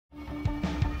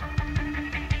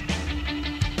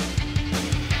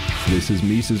This is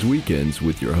Mises Weekends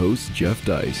with your host, Jeff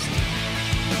Deist.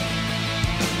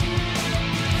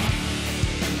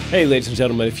 Hey, ladies and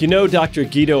gentlemen, if you know Dr.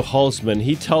 Guido Hulsmann,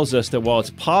 he tells us that while it's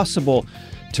possible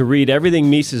to read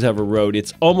everything Mises ever wrote,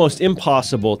 it's almost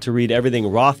impossible to read everything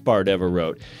Rothbard ever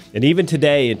wrote. And even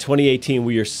today, in 2018,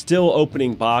 we are still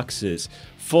opening boxes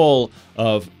full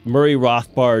of Murray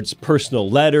Rothbard's personal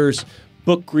letters,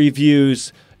 book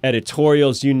reviews,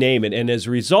 editorials, you name it. And as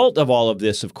a result of all of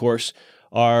this, of course,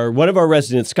 one of our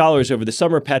resident scholars over the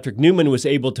summer, Patrick Newman, was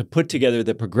able to put together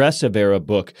the Progressive Era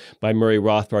book by Murray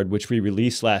Rothbard, which we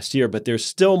released last year, but there's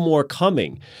still more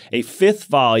coming. A fifth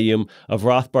volume of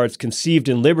Rothbard's Conceived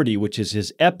in Liberty, which is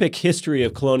his epic history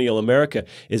of colonial America,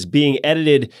 is being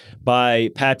edited by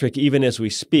Patrick even as we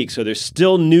speak. So there's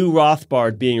still new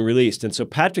Rothbard being released. And so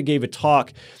Patrick gave a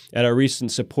talk at our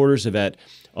recent supporters event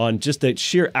on just the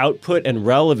sheer output and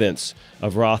relevance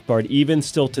of Rothbard, even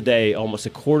still today, almost a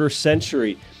quarter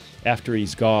century after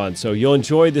he's gone. So you'll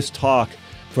enjoy this talk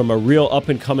from a real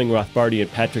up-and-coming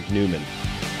Rothbardian, Patrick Newman.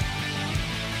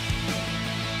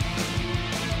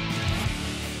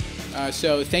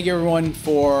 So thank you, everyone,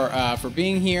 for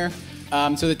being here.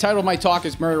 So the title of my talk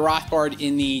is Murray Rothbard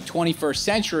in the 21st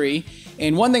Century.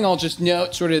 And one thing I'll just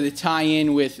note, sort of to tie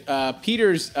in with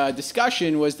Peter's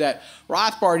discussion, was that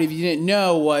Rothbard, if you didn't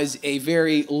know, was a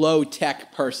very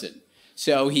low-tech person.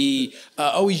 So he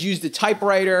always used a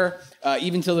typewriter.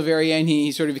 Even till the very end,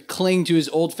 he sort of clung to his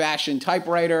old-fashioned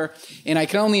typewriter. And I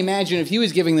can only imagine if he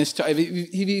was giving this, if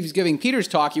he was giving Peter's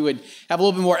talk, he would have a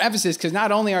little bit more emphasis, because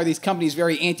not only are these companies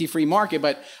very anti-free market,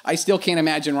 but I still can't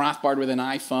imagine Rothbard with an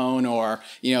iPhone or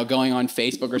going on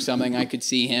Facebook or something. I could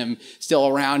see him still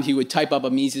around. He would type up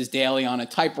a Mises Daily on a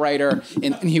typewriter,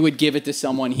 and he would give it to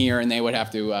someone here, and they would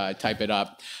have to type it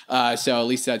up. So at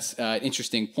least that's an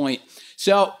interesting point.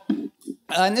 So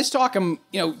in this talk,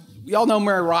 we all know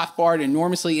Murray Rothbard,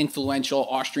 enormously influential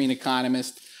Austrian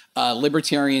economist,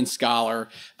 libertarian scholar.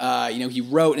 He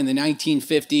wrote in the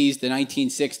 1950s, the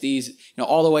 1960s,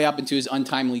 all the way up into his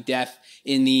untimely death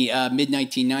in the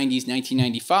mid-1990s,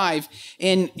 1995,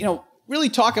 and really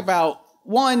talk about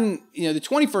the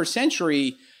 21st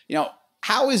century.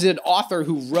 How is an author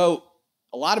who wrote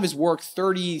a lot of his work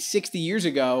 30, 60 years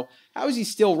ago, how is he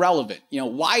still relevant?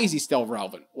 Why is he still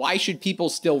relevant? Why should people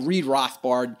still read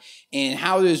Rothbard? And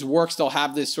how does his work still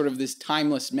have this sort of this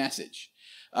timeless message?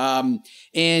 And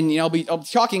I'll be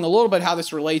talking a little bit how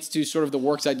this relates to sort of the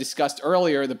works I discussed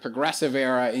earlier, the Progressive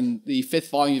Era in the fifth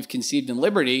volume of Conceived in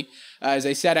Liberty. As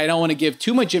I said, I don't want to give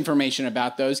too much information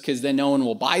about those, because then no one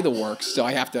will buy the works. So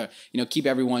I have to keep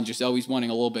everyone just always wanting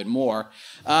a little bit more.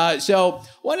 So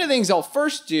one of the things I'll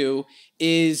first do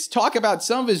is talk about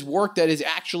some of his work that is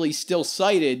actually still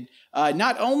cited,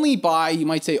 not only by, you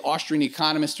might say, Austrian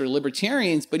economists or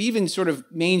libertarians, but even sort of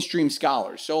mainstream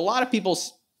scholars. So a lot of people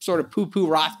sort of poo-poo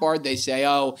Rothbard. They say,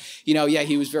 yeah,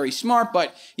 he was very smart,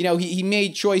 but, he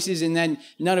made choices, and then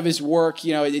none of his work,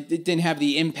 it didn't have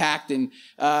the impact, and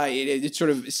it sort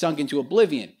of sunk into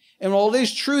oblivion. And while it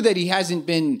is true that he hasn't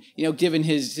been, given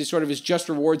his sort of his just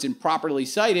rewards and properly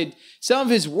cited, some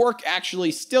of his work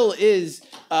actually still is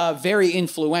very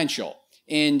influential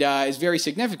and is very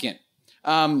significant.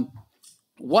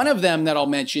 One of them that I'll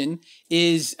mention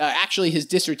is actually his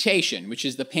dissertation, which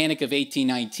is The Panic of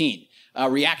 1819,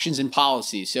 Reactions and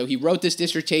Policies. So he wrote this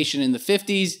dissertation in the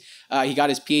 50s. He got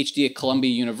his PhD at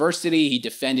Columbia University. He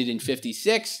defended in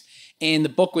 56, and the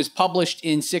book was published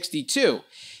in 62.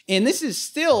 And this is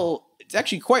still, it's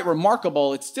actually quite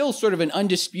remarkable. It's still sort of an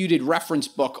undisputed reference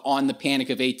book on the Panic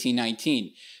of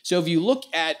 1819. So if you look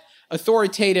at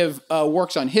authoritative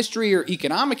works on history or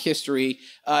economic history,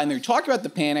 and they're talking about the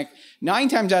panic, 9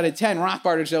 times out of 10,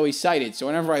 Rothbard is always cited. So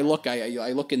whenever I look,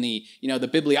 I look in the the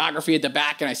bibliography at the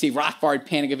back, and I see Rothbard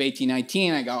Panic of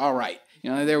 1819. I go, all right,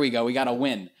 there we go, we got a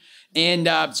win.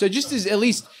 And so just as at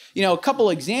least a couple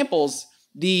examples.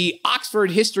 The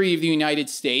Oxford History of the United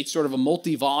States, sort of a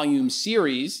multi-volume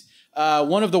series,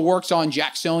 one of the works on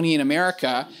Jacksonian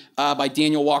America by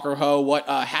Daniel Walker Ho, What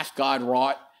Hath God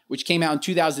Wrought, which came out in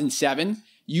 2007,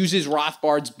 uses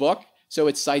Rothbard's book, so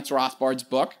it cites Rothbard's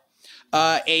book.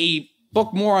 A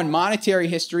book more on monetary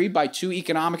history by 2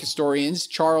 economic historians,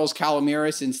 Charles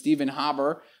Calomiris and Stephen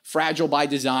Haber, Fragile by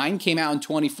Design, came out in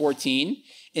 2014,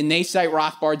 and they cite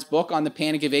Rothbard's book on the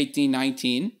Panic of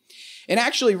 1819. And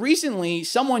actually, recently,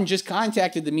 someone just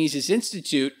contacted the Mises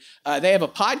Institute. They have a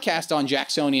podcast on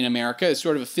Jacksonian America. It's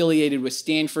sort of affiliated with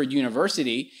Stanford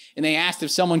University. And they asked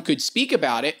if someone could speak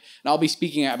about it. And I'll be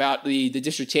speaking about the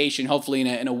dissertation, hopefully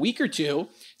in a week or two.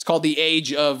 It's called The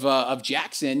Age of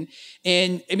Jackson.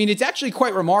 And, I mean, it's actually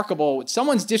quite remarkable.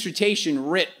 Someone's dissertation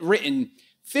written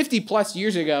 50 plus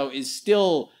years ago is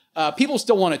still people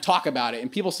still want to talk about it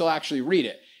and people still actually read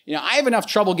it. I have enough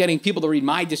trouble getting people to read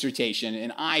my dissertation,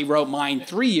 and I wrote mine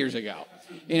 3 years ago.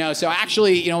 So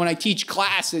actually, when I teach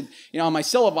class, on my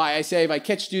syllabi, I say if I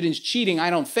catch students cheating, I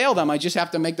don't fail them. I just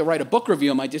have to make them write a book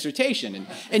review of my dissertation.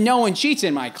 And no one cheats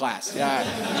in my class.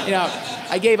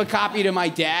 I gave a copy to my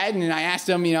dad, and I asked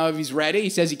him, if he's ready. He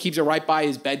says he keeps it right by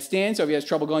his bedstand, so if he has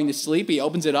trouble going to sleep, he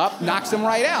opens it up, knocks him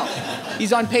right out.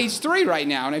 He's on page 3 right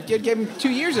now, and I gave him 2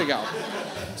 years ago.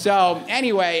 So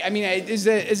anyway, as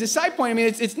a side point,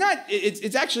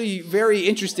 it's actually very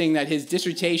interesting that his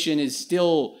dissertation is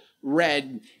still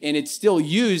read and it's still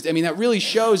used. That really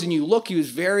shows, and you look, he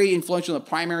was very influential in the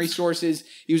primary sources.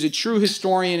 He was a true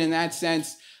historian in that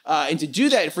sense. And to do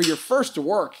that for your first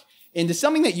work into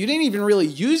something that you didn't even really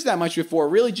use that much before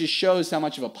really just shows how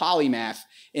much of a polymath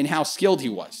and how skilled he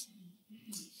was.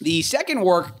 The second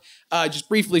work, just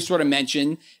briefly sort of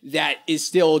mention, that is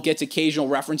still gets occasional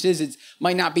references. It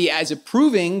might not be as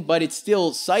approving, but it's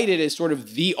still cited as sort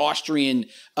of the Austrian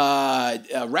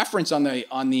reference on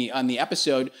the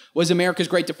episode, was America's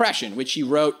Great Depression, which he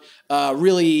wrote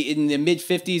really in the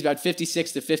mid-50s, about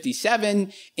 56 to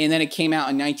 57, and then it came out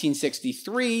in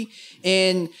 1963.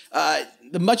 And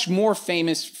the much more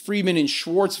famous Friedman and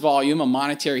Schwartz volume, A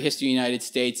Monetary History of the United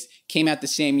States, came out the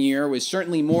same year, was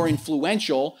certainly more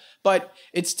influential, but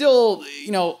it's still,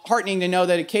 heartening to know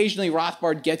that occasionally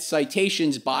Rothbard gets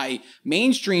citations by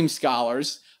mainstream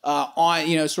scholars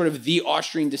on, sort of the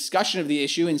Austrian discussion of the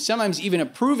issue, and sometimes even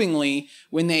approvingly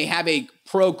when they have a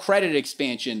pro-credit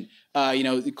expansion,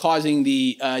 causing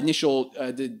the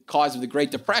the cause of the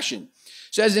Great Depression.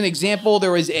 So as an example,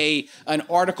 there was an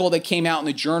article that came out in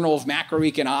the Journal of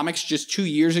Macroeconomics just 2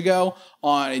 years ago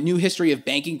on a new history of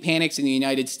banking panics in the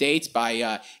United States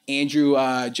by Andrew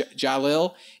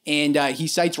Jalil. And he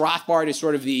cites Rothbard as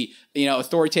sort of the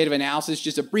authoritative analysis.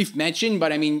 Just a brief mention,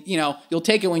 but you'll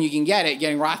take it when you can get it,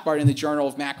 getting Rothbard in the Journal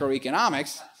of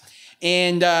Macroeconomics.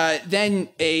 And then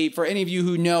for any of you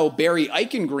who know Barry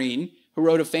Eichengreen, who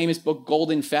wrote a famous book,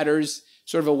 Golden Fetters,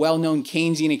 sort of a well-known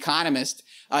Keynesian economist,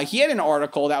 he had an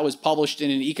article that was published in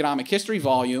an economic history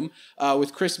volume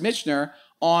with Chris Michener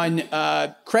on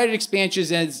credit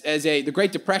expansions as the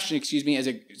Great Depression, as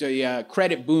a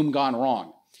credit boom gone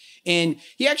wrong. And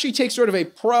he actually takes sort of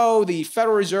the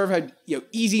Federal Reserve had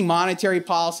easy monetary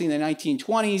policy in the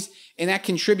 1920s, and that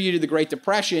contributed to the Great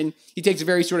Depression. He takes a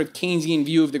very sort of Keynesian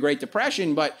view of the Great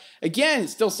Depression, but again, it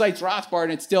still cites Rothbard,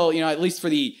 and it's still, at least for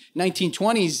the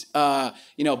 1920s,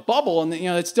 bubble, and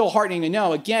it's still heartening to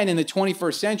know, again, in the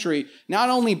 21st century, not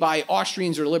only by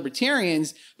Austrians or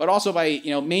libertarians, but also by,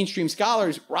 mainstream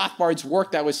scholars, Rothbard's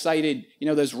work that was cited,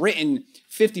 that's written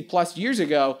 50 plus years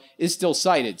ago is still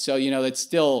cited. So, that's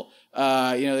still,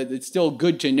 it's still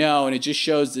good to know, and it just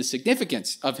shows the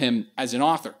significance of him as an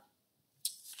author.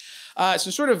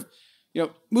 So sort of,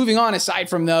 moving on aside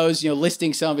from those,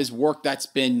 listing some of his work that's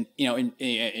been,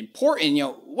 important,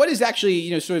 what is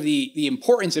actually, sort of the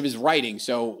importance of his writing?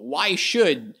 So why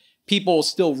should people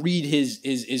still read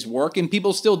his work, and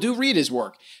people still do read his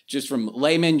work, just from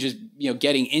laymen, just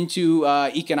getting into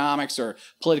economics or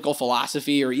political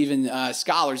philosophy, or even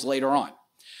scholars later on.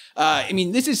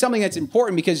 This is something that's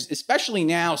important because especially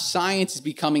now, science is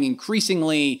becoming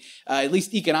increasingly, at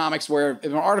least economics, where if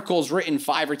an article is written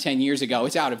 5 or 10 years ago,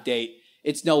 it's out of date.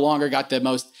 It's no longer got the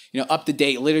most,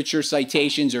 up-to-date literature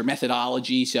citations or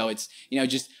methodology. So it's,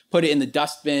 just put it in the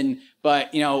dustbin. But,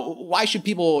 why do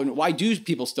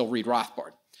people still read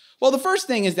Rothbard? Well, the first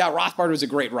thing is that Rothbard was a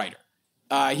great writer.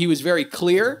 He was very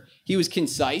clear. He was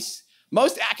concise.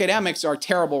 Most academics are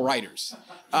terrible writers.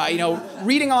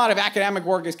 Reading a lot of academic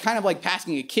work is kind of like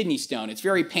passing a kidney stone. It's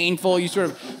very painful. You sort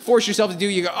of force yourself to do.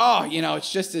 You go,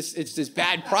 it's just this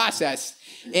bad process.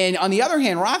 And on the other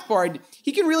hand, Rothbard,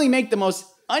 he can really make the most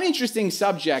uninteresting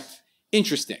subject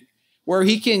interesting, where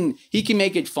he can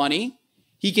make it funny.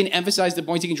 He can emphasize the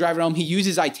points. He can drive it home. He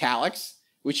uses italics,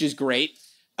 which is great.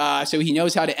 So he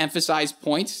knows how to emphasize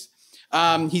points.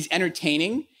 He's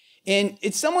entertaining. And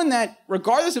it's someone that,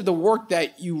 regardless of the work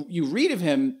that you read of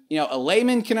him, a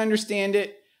layman can understand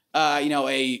it. A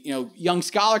young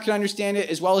scholar can understand it,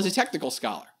 as well as a technical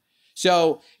scholar.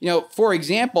 So, for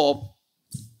example,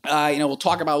 we'll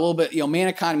talk about a little bit, Man,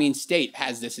 Economy, and State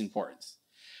has this importance.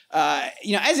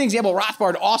 As an example,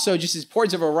 Rothbard also, just as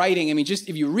importance of a writing, just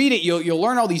if you read it, you'll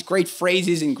learn all these great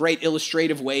phrases and great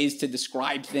illustrative ways to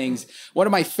describe things. One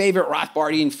of my favorite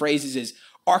Rothbardian phrases is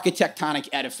architectonic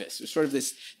edifice, or sort of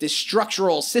this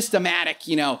structural, systematic,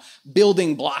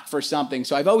 building block for something.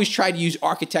 So I've always tried to use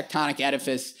architectonic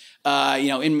edifice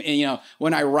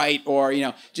when I write, or,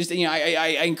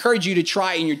 I encourage you to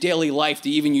try in your daily life to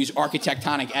even use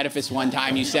architectonic edifice one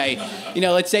time. You say,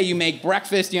 let's say you make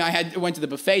breakfast. I went to the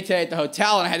buffet today at the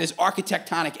hotel, and I had this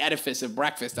architectonic edifice of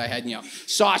breakfast. I had,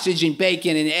 sausage and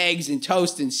bacon and eggs and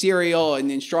toast and cereal and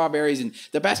then strawberries. And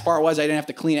the best part was I didn't have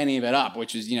to clean any of it up,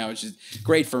 which is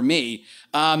great for me.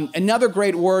 Another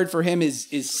great word for him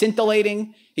is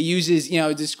scintillating. He uses,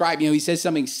 to describe, he says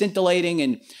something scintillating.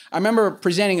 And I remember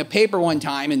presenting a paper one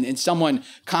time, and someone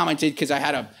commented, because I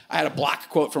had a block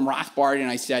quote from Rothbard, and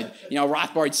I said,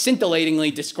 Rothbard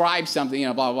scintillatingly describes something,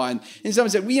 blah, blah, blah. And someone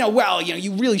said,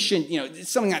 you really shouldn't, it's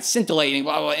something not scintillating,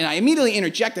 blah, blah. And I immediately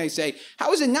interject and I say,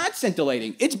 how is it not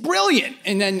scintillating? It's brilliant.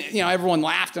 And then, everyone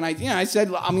laughed, and I said,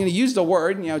 I'm going to use the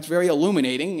word, it's very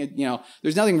illuminating.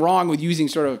 There's nothing wrong with using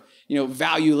sort of,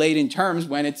 value-laden terms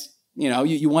when it's,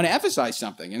 you want to emphasize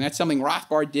something. And that's something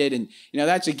Rothbard did. And,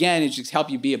 that's, again, it just help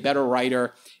you be a better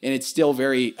writer. And it's still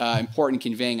very important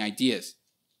conveying ideas.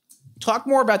 Talk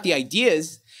more about the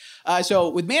ideas. So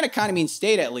with Man, Economy, and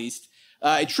State, at least,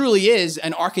 it truly is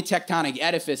an architectonic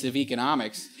edifice of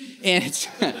economics. And it's,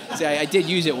 I did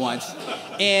use it once.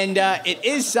 And it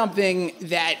is something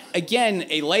that, again,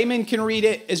 a layman can read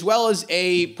it, as well as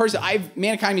a person.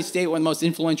 Man, Economy, and State, one of the most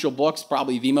influential books,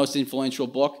 probably the most influential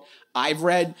book I've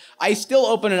read. I still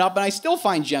open it up and I still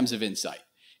find gems of insight.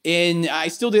 And I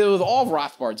still do it with all of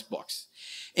Rothbard's books.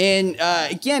 And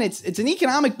again, it's an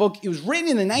economic book. It was written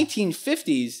in the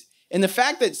 1950s. And the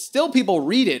fact that still people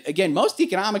read it, again, most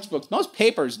economics books, most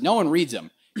papers, no one reads them.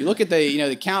 You look at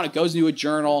the count, it goes into a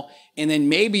journal, and then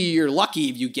maybe you're lucky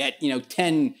if you get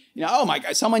 10. Oh my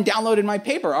God, someone downloaded my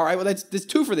paper. All right, well that's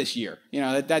 2 for this year.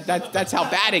 That's how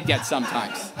bad it gets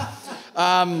sometimes.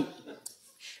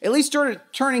 At least sort of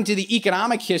turning to the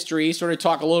economic history, sort of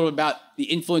talk a little bit about the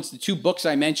influence, the 2 books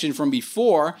I mentioned from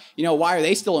before. Why are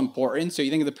they still important? So you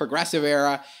think of the Progressive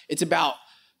Era. It's about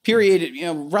period,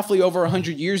 roughly over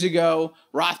 100 years ago.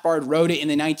 Rothbard wrote it in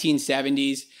the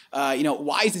 1970s.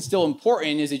 Why is it still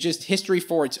important? Is it just history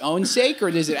for its own sake,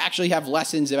 or does it actually have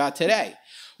lessons about today?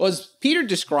 Well, as Peter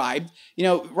described,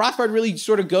 Rothbard really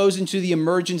sort of goes into the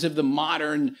emergence of the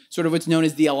modern, sort of what's known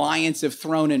as the alliance of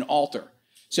throne and altar.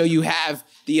 So you have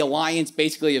the alliance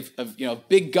basically of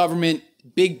big government,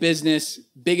 big business,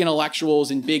 big intellectuals,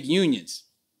 and big unions.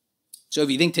 So if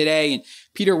you think today, and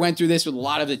Peter went through this with a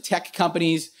lot of the tech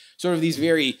companies, sort of these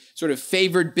very sort of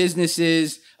favored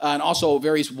businesses, and also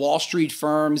various Wall Street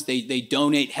firms, they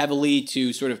donate heavily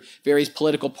to sort of various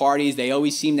political parties. They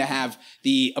always seem to have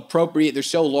the appropriate, they're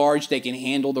so large they can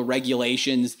handle the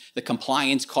regulations, the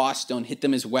compliance costs don't hit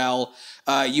them as well.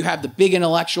 You have the big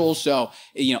intellectuals, so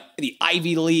the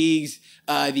Ivy Leagues,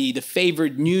 the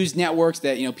favored news networks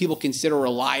that people consider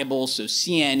reliable. So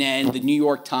CNN, the New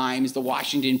York Times, the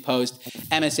Washington Post,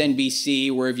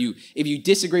 MSNBC. Where if you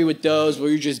disagree with those, well,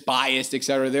 you're just biased, et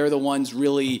cetera. They're the ones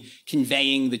really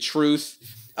conveying the truth.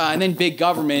 And then big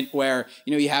government, where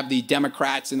you have the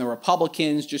Democrats and the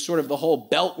Republicans, just sort of the whole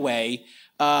beltway,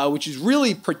 which is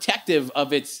really protective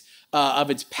of its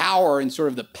power and sort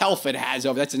of the pelf it has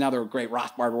over. That's another great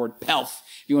Rothbard word, pelf.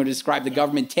 If you want to describe the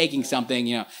government taking something,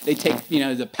 they take,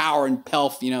 the power and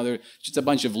pelf, they're just a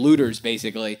bunch of looters,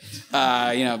 basically.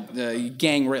 The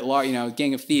gang writ large,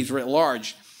 gang of thieves writ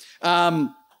large. And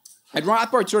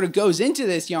Rothbard sort of goes into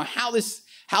this, how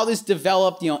this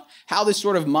developed, how this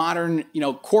sort of modern,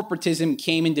 corporatism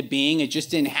came into being. It just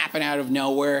didn't happen out of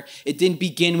nowhere. It didn't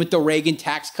begin with the Reagan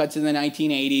tax cuts in the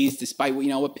 1980s, despite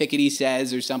what Piketty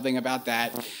says or something about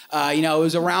that. It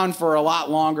was around for a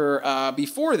lot longer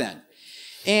before then.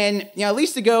 And, at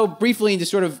least to go briefly into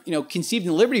sort of, Conceived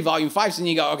in Liberty, Volume 5, so then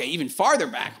you go, okay, even farther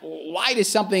back, why does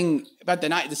something about the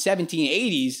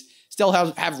 1780s still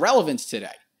have relevance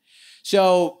today?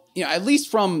 So, at least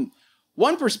from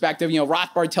one perspective,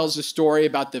 Rothbard tells a story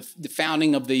about the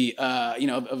founding of the,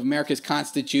 of America's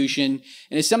Constitution.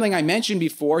 And it's something I mentioned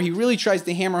before. He really tries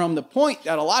to hammer home the point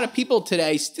that a lot of people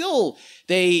today still,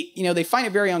 they find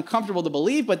it very uncomfortable to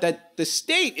believe, but that the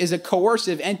state is a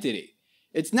coercive entity.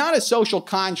 It's not a social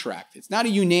contract. It's not a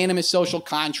unanimous social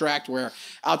contract where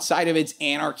outside of it's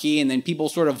anarchy and then people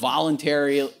sort of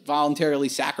voluntarily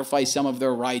sacrifice some of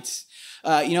their rights.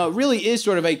 It really is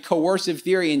sort of a coercive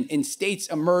theory, and states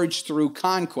emerge through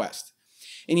conquest.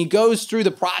 And he goes through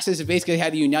the process of basically how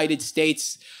the United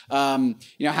States,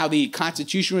 how the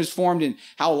Constitution was formed and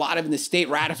how a lot of the state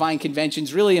ratifying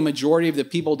conventions, really a majority of the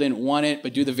people didn't want it,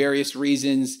 but due to various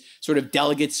reasons, sort of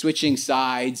delegates switching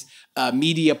sides,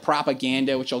 media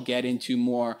propaganda, which I'll get into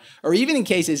more, or even in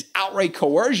cases outright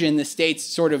coercion, the states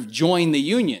sort of join the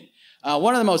Union.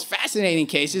 One of the most fascinating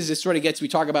cases, this sort of we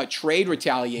talk about trade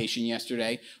retaliation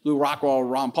yesterday. Lou Rockwell,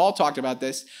 Ron Paul talked about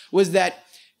this, was that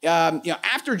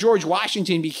after George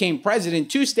Washington became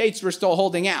president, 2 states were still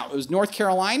holding out. It was North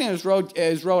Carolina and it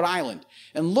was Rhode Island.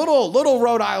 And little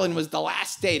Rhode Island was the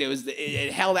last state.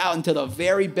 It held out until the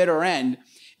very bitter end.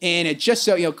 And it just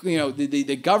so,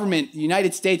 the government, the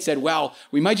United States said, well,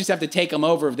 we might just have to take them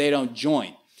over if they don't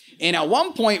join. And at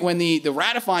one point when the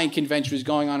ratifying convention was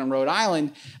going on in Rhode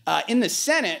Island, in the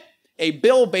Senate, a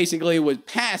bill basically was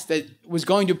passed that was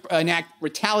going to enact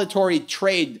retaliatory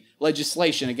trade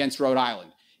legislation against Rhode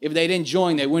Island. If they didn't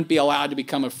join, they wouldn't be allowed to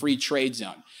become a free trade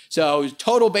zone. So it was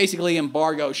total basically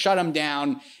embargo, shut them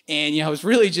down, and it was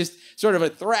really just sort of a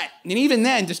threat. And even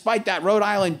then, despite that, Rhode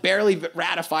Island barely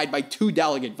ratified by 2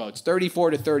 delegate votes,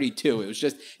 34 to 32. It was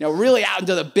just really out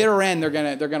until the bitter end. They're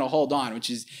gonna hold on,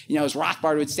 which is as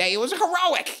Rothbard would say, it was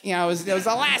heroic. It was the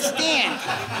last stand.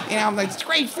 The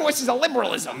great forces of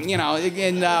liberalism.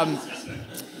 So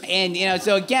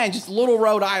again, just little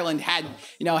Rhode Island had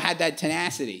that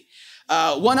tenacity.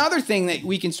 One other thing that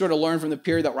we can sort of learn from the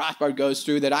period that Rothbard goes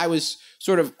through that I was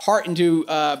sort of heartened to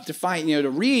find, to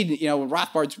read,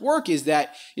 Rothbard's work is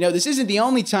that, this isn't the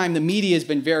only time the media has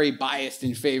been very biased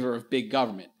in favor of big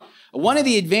government. One of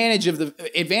the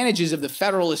advantages of the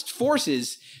Federalist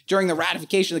forces during the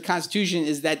ratification of the Constitution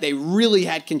is that they really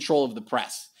had control of the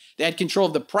press. They had control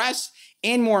of the press,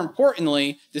 and more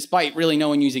importantly, despite really no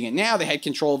one using it now, they had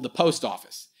control of the post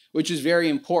office, which is very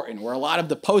important, where a lot of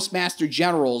the postmaster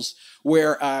generals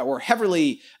were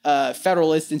heavily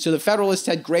Federalist, and so the Federalists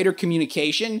had greater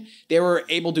communication. They were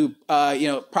able to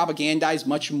propagandize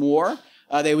much more.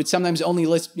 They would sometimes only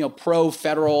list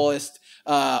pro-Federalist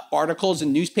articles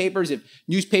in newspapers. If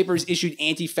newspapers issued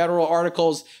anti-federal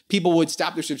articles, people would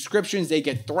stop their subscriptions. They'd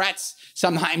get threats.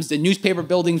 Sometimes the newspaper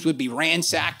buildings would be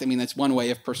ransacked. I mean, that's one way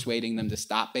of persuading them to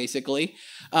stop, basically.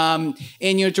 To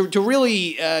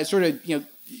really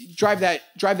drive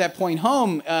that point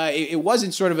home, it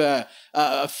wasn't sort of a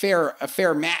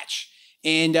fair match.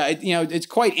 And it's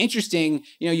quite interesting.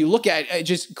 You look at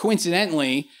just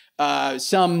coincidentally,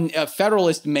 some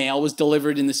Federalist mail was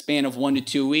delivered in the span of 1 to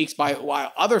 2 weeks,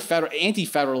 while other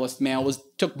anti-Federalist mail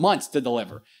took months to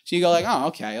deliver. So you go like, oh,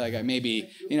 okay, like maybe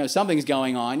something's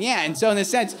going on, yeah. And so in a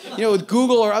sense, with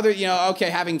Google or other,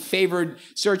 having favored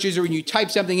searches, or when you type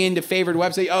something into favored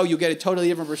website, oh, you get a totally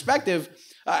different perspective.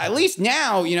 At least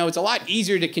now, it's a lot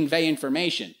easier to convey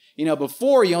information.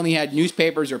 Before you only had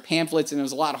newspapers or pamphlets, and it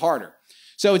was a lot harder.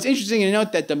 So it's interesting to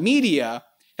note that the media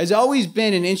has always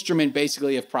been an instrument,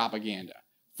 basically, of propaganda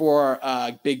for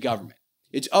big government.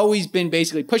 It's always been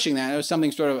basically pushing that. It was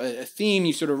something sort of a theme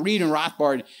you sort of read in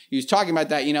Rothbard. He was talking about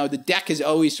that. The deck has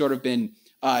always sort of been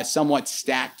somewhat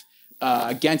stacked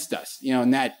against us.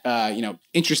 And that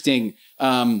interesting,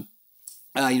 sort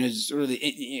of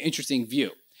the interesting view.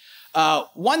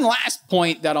 One last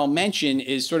point that I'll mention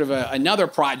is sort of another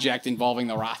project involving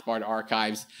the Rothbard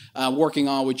archives, working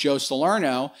on with Joe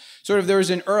Salerno. Sort of there was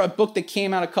a book that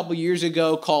came out a couple years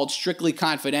ago called Strictly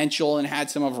Confidential, and had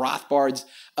some of Rothbard's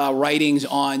writings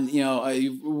on,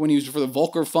 when he was for the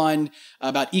Volcker Fund,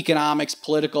 about economics,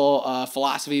 political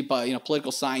philosophy,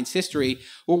 political science history.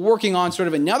 We're working on sort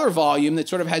of another volume that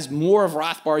sort of has more of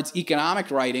Rothbard's economic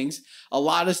writings. A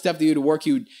lot of stuff that he would work,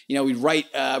 he'd write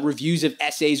reviews of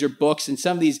essays or books, and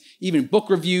some of these even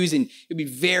book reviews, and it'd be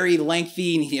very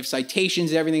lengthy, and he'd have citations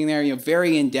and everything there,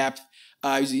 very in depth.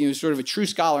 He was sort of a true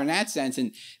scholar in that sense.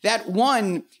 And that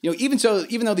one, even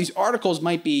though these articles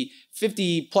might be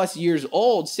 50 plus years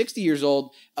old, 60 years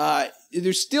old,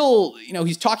 there's still,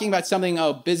 he's talking about something,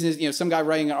 business, some guy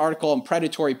writing an article on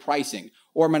predatory pricing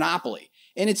or monopoly.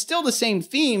 And it's still the same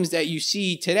themes that you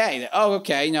see today.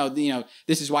 That,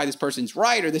 this is why this person's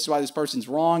right, or this is why this person's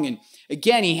wrong. And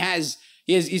again, he's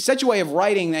such a way of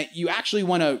writing that you actually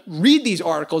want to read these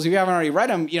articles if you haven't already read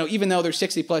them, even though they're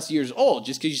 60 plus years old,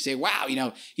 just because you say,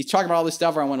 wow, he's talking about all this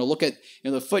stuff, or I want to look at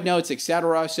the footnotes,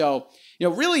 etc. So,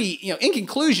 really, in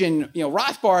conclusion,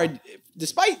 Rothbard,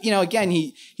 despite, again,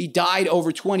 he died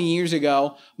over 20 years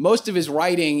ago, most of his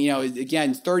writing,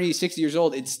 again, 30, 60 years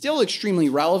old, it's still extremely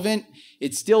relevant.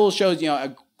 It still shows,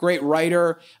 a great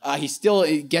writer. He still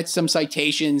gets some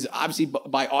citations, obviously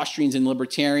by Austrians and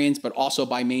libertarians, but also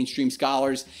by mainstream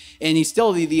scholars. And he's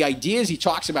still, the ideas he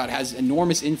talks about has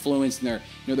enormous influence, and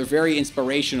they're very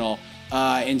inspirational.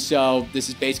 And so this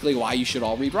is basically why you should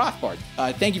all read Rothbard.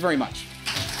 Thank you very much.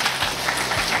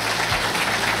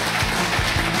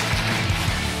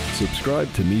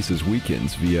 Subscribe to Mises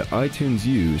Weekends via iTunes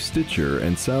U, Stitcher,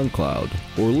 and SoundCloud,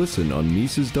 or listen on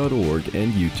Mises.org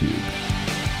and YouTube.